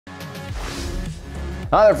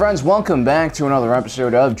Hi there friends, welcome back to another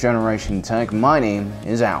episode of Generation Tech. My name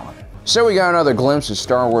is Alan. So we got another glimpse of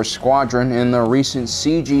Star Wars Squadron in the recent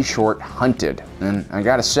CG short Hunted. And I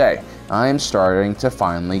gotta say, I am starting to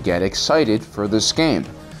finally get excited for this game.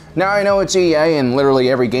 Now I know it's EA and literally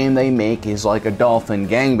every game they make is like a dolphin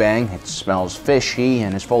gangbang. It smells fishy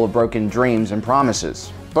and is full of broken dreams and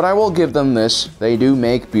promises. But I will give them this, they do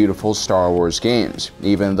make beautiful Star Wars games.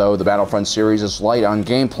 Even though the Battlefront series is light on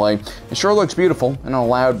gameplay, it sure looks beautiful and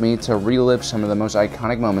allowed me to relive some of the most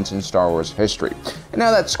iconic moments in Star Wars history. And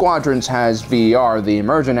now that Squadrons has VR, the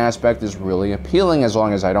immersion aspect is really appealing as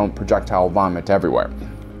long as I don't projectile vomit everywhere.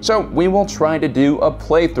 So we will try to do a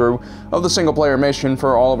playthrough of the single player mission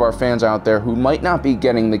for all of our fans out there who might not be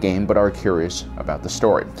getting the game but are curious about the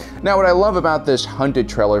story. Now what I love about this Hunted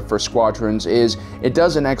trailer for Squadrons is it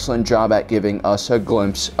does an excellent job at giving us a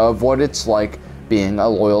glimpse of what it's like being a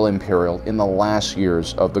loyal Imperial in the last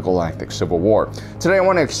years of the Galactic Civil War. Today I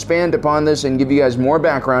want to expand upon this and give you guys more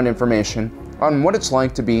background information on what it's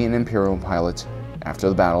like to be an Imperial pilot after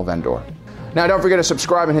the Battle of Endor. Now don't forget to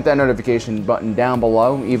subscribe and hit that notification button down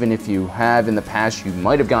below. Even if you have in the past, you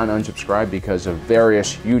might have gotten unsubscribed because of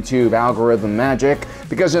various YouTube algorithm magic,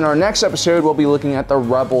 because in our next episode we'll be looking at the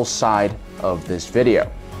Rebel side of this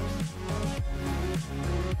video.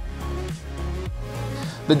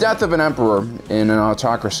 The death of an emperor in an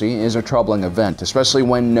autocracy is a troubling event, especially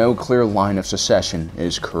when no clear line of succession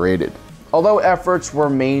is created. Although efforts were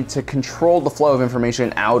made to control the flow of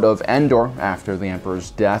information out of Endor after the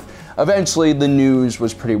Emperor's death, eventually the news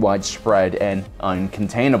was pretty widespread and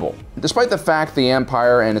uncontainable. Despite the fact the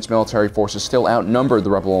Empire and its military forces still outnumbered the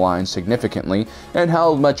Rebel Alliance significantly and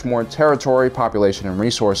held much more territory, population, and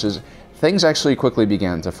resources, things actually quickly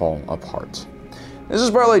began to fall apart. This is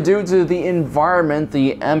partly due to the environment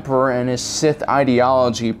the Emperor and his Sith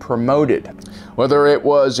ideology promoted. Whether it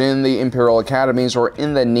was in the Imperial academies or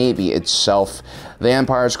in the Navy itself, the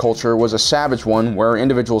Empire's culture was a savage one where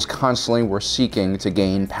individuals constantly were seeking to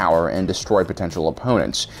gain power and destroy potential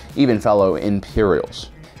opponents, even fellow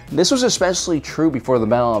Imperials. This was especially true before the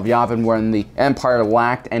Battle of Yavin, when the Empire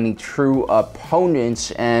lacked any true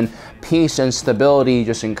opponents and peace and stability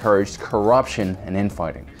just encouraged corruption and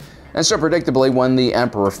infighting. And so predictably, when the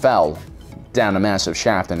Emperor fell down a massive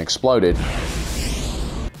shaft and exploded,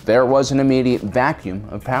 there was an immediate vacuum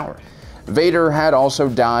of power. Vader had also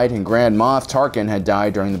died, and Grand Moff Tarkin had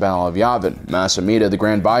died during the Battle of Yavin. Mas Amedda, the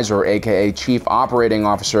Grand Vizier, aka Chief Operating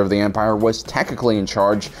Officer of the Empire, was technically in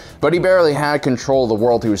charge, but he barely had control of the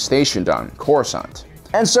world he was stationed on, Coruscant.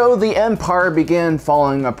 And so the Empire began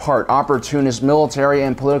falling apart. Opportunist military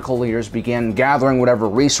and political leaders began gathering whatever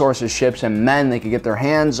resources, ships, and men they could get their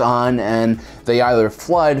hands on, and they either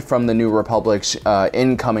fled from the New Republic's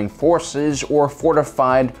incoming forces or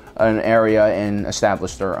fortified an area and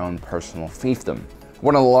established their own personal fiefdom.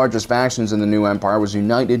 One of the largest factions in the new Empire was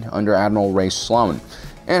united under Admiral Ray Sloan.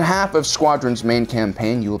 In half of Squadron's main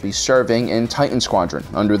campaign, you will be serving in Titan Squadron,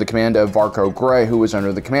 under the command of Varco Gray, who was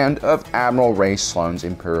under the command of Admiral Ray Sloan's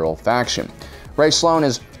Imperial faction. Ray Sloan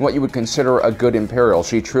is what you would consider a good Imperial.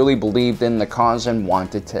 She truly believed in the cause and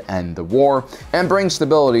wanted to end the war, and bring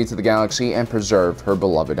stability to the galaxy and preserve her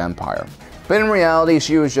beloved Empire. But in reality,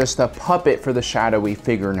 she was just a puppet for the shadowy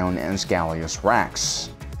figure known as Gallius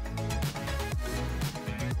Rax.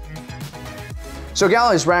 So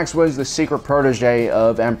Gallius Rax was the secret protege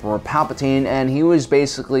of Emperor Palpatine, and he was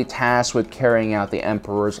basically tasked with carrying out the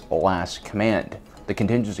Emperor's last command, the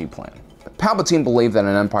contingency plan. Palpatine believed that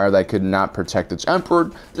an empire that could not protect its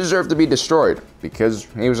emperor deserved to be destroyed, because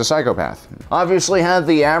he was a psychopath. Obviously, had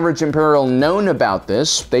the average Imperial known about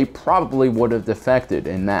this, they probably would have defected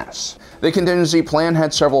en masse. The contingency plan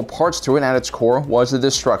had several parts to it. At its core was the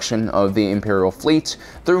destruction of the Imperial fleet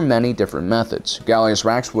through many different methods. Gallius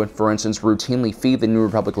Rax would, for instance, routinely feed the New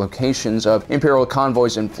Republic locations of Imperial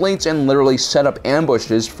convoys and fleets and literally set up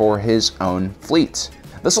ambushes for his own fleet.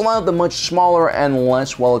 This allowed the much smaller and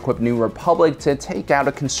less well-equipped New Republic to take out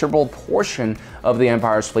a considerable portion of the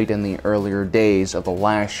Empire's fleet in the earlier days of the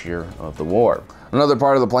last year of the war. Another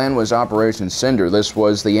part of the plan was Operation Cinder. This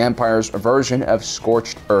was the Empire's version of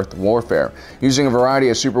scorched earth warfare. Using a variety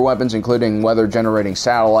of superweapons, including weather-generating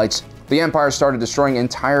satellites, the Empire started destroying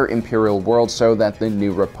entire Imperial worlds so that the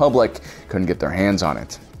New Republic couldn't get their hands on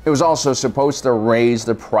it. It was also supposed to raise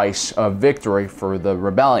the price of victory for the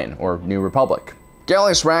Rebellion, or New Republic.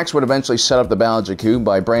 Gallius Rax would eventually set up the Battle of Jakku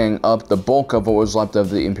by bringing up the bulk of what was left of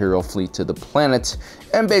the Imperial fleet to the planet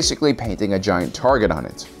and basically painting a giant target on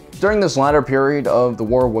it. During this latter period of the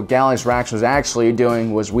war, what Gallius Rax was actually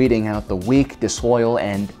doing was weeding out the weak, disloyal,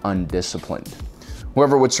 and undisciplined.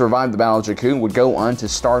 Whoever would survive the Battle of Jakku would go on to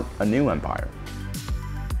start a new empire.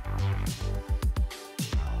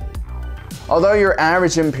 Although your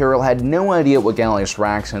average Imperial had no idea what Gallius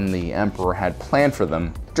Rax and the Emperor had planned for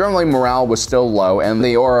them, generally morale was still low, and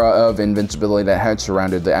the aura of invincibility that had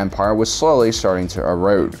surrounded the Empire was slowly starting to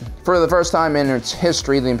erode. For the first time in its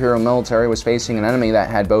history, the Imperial military was facing an enemy that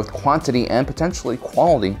had both quantity and potentially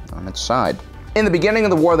quality on its side. In the beginning of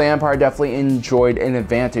the war, the Empire definitely enjoyed an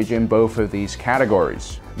advantage in both of these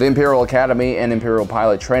categories. The Imperial Academy and Imperial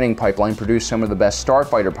Pilot Training Pipeline produced some of the best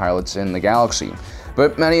starfighter pilots in the galaxy,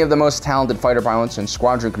 but many of the most talented fighter pilots and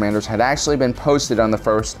squadron commanders had actually been posted on the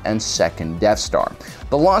first and second Death Star.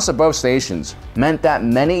 The loss of both stations meant that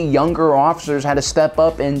many younger officers had to step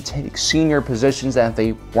up and take senior positions that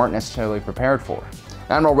they weren't necessarily prepared for.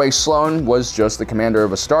 Admiral Ray Sloan was just the commander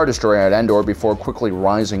of a Star Destroyer at Endor before quickly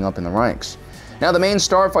rising up in the ranks. Now, the main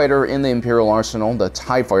starfighter in the Imperial arsenal, the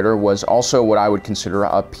TIE Fighter, was also what I would consider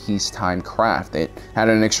a peacetime craft. It had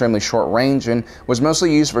an extremely short range and was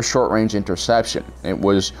mostly used for short-range interception. It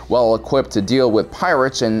was well equipped to deal with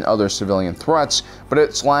pirates and other civilian threats, but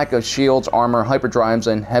its lack of shields, armor, hyperdrives,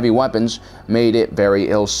 and heavy weapons made it very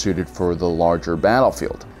ill-suited for the larger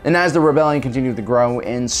battlefield. And as the rebellion continued to grow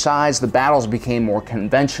in size, the battles became more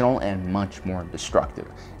conventional and much more destructive.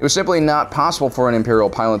 It was simply not possible for an Imperial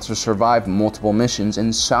pilot to survive multiple missions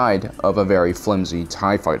inside of a very flimsy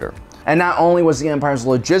TIE fighter. And not only was the Empire's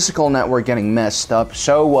logistical network getting messed up,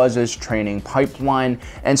 so was its training pipeline,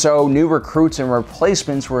 and so new recruits and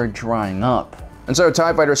replacements were drying up. And so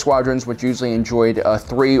TIE fighter squadrons, which usually enjoyed a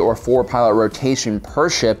 3 or 4 pilot rotation per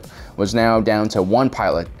ship, was now down to 1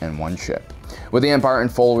 pilot and 1 ship. With the Empire in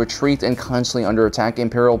full retreat and constantly under attack,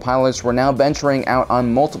 Imperial pilots were now venturing out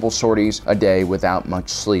on multiple sorties a day without much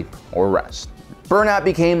sleep or rest. Burnout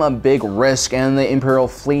became a big risk, and the Imperial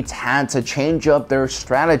fleets had to change up their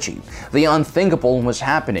strategy. The unthinkable was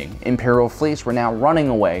happening. Imperial fleets were now running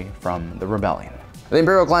away from the rebellion. The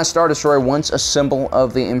Imperial-class Star Destroyer, once a symbol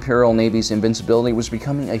of the Imperial Navy's invincibility, was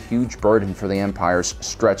becoming a huge burden for the Empire's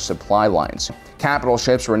stretched supply lines. Capital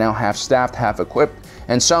ships were now half-staffed, half-equipped,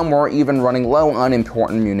 and some were even running low on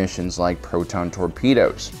important munitions like proton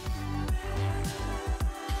torpedoes.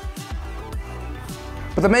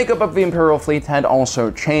 But the makeup of the Imperial fleet had also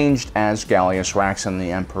changed, as Gallius Rax and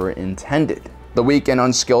the Emperor intended. The weak and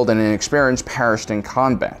unskilled and inexperienced perished in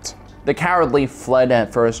combat. The cowardly fled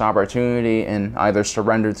at first opportunity and either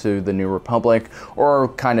surrendered to the New Republic or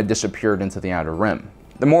kind of disappeared into the Outer Rim.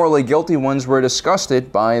 The morally guilty ones were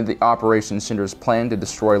disgusted by the Operation Cinder's plan to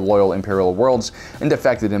destroy loyal Imperial worlds and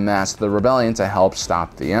defected en masse to the rebellion to help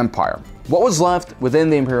stop the Empire. What was left within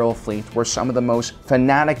the Imperial fleet were some of the most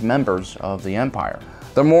fanatic members of the Empire.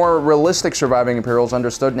 The more realistic surviving Imperials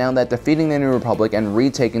understood now that defeating the New Republic and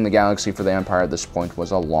retaking the galaxy for the Empire at this point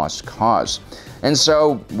was a lost cause. And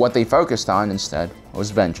so, what they focused on instead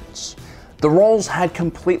was vengeance. The roles had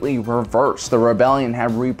completely reversed. The rebellion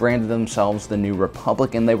had rebranded themselves the New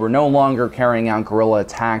Republic, and they were no longer carrying out guerrilla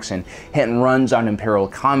attacks and hit and runs on Imperial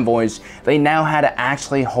convoys. They now had to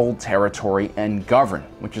actually hold territory and govern,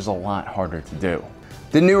 which is a lot harder to do.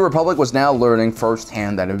 The New Republic was now learning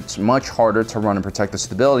firsthand that it's much harder to run and protect the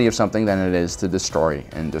stability of something than it is to destroy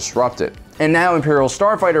and disrupt it. And now Imperial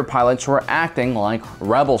starfighter pilots were acting like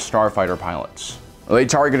rebel starfighter pilots. They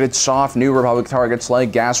targeted soft New Republic targets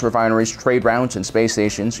like gas refineries, trade routes, and space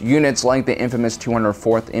stations. Units like the infamous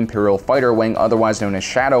 204th Imperial Fighter Wing, otherwise known as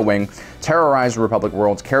Shadow Wing, terrorized Republic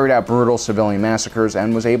worlds, carried out brutal civilian massacres,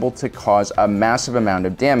 and was able to cause a massive amount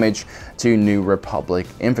of damage to New Republic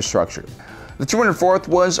infrastructure. The 204th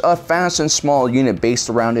was a fast and small unit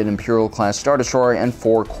based around an Imperial-class Star Destroyer and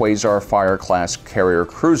 4 Quasar Fire-class carrier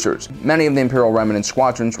cruisers. Many of the Imperial Remnant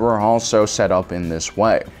squadrons were also set up in this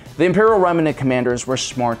way. The Imperial Remnant commanders were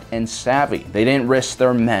smart and savvy. They didn't risk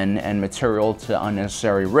their men and material to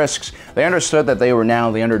unnecessary risks. They understood that they were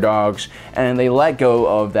now the underdogs, and they let go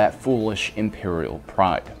of that foolish Imperial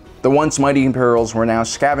pride. The once mighty Imperials were now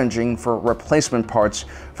scavenging for replacement parts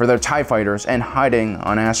for their TIE fighters and hiding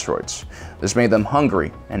on asteroids. This made them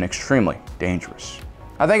hungry and extremely dangerous.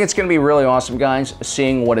 I think it's going to be really awesome, guys,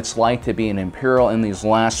 seeing what it's like to be an Imperial in these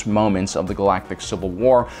last moments of the Galactic Civil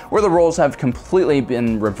War, where the roles have completely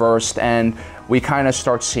been reversed and we kind of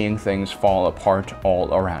start seeing things fall apart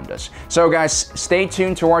all around us. So guys, stay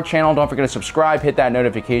tuned to our channel. Don't forget to subscribe, hit that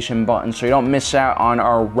notification button so you don't miss out on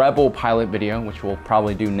our Rebel pilot video, which we'll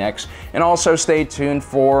probably do next. And also stay tuned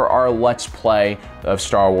for our Let's Play of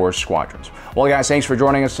Star Wars Squadrons. Well guys, thanks for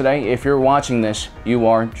joining us today. If you're watching this, you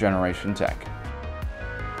are Generation Tech.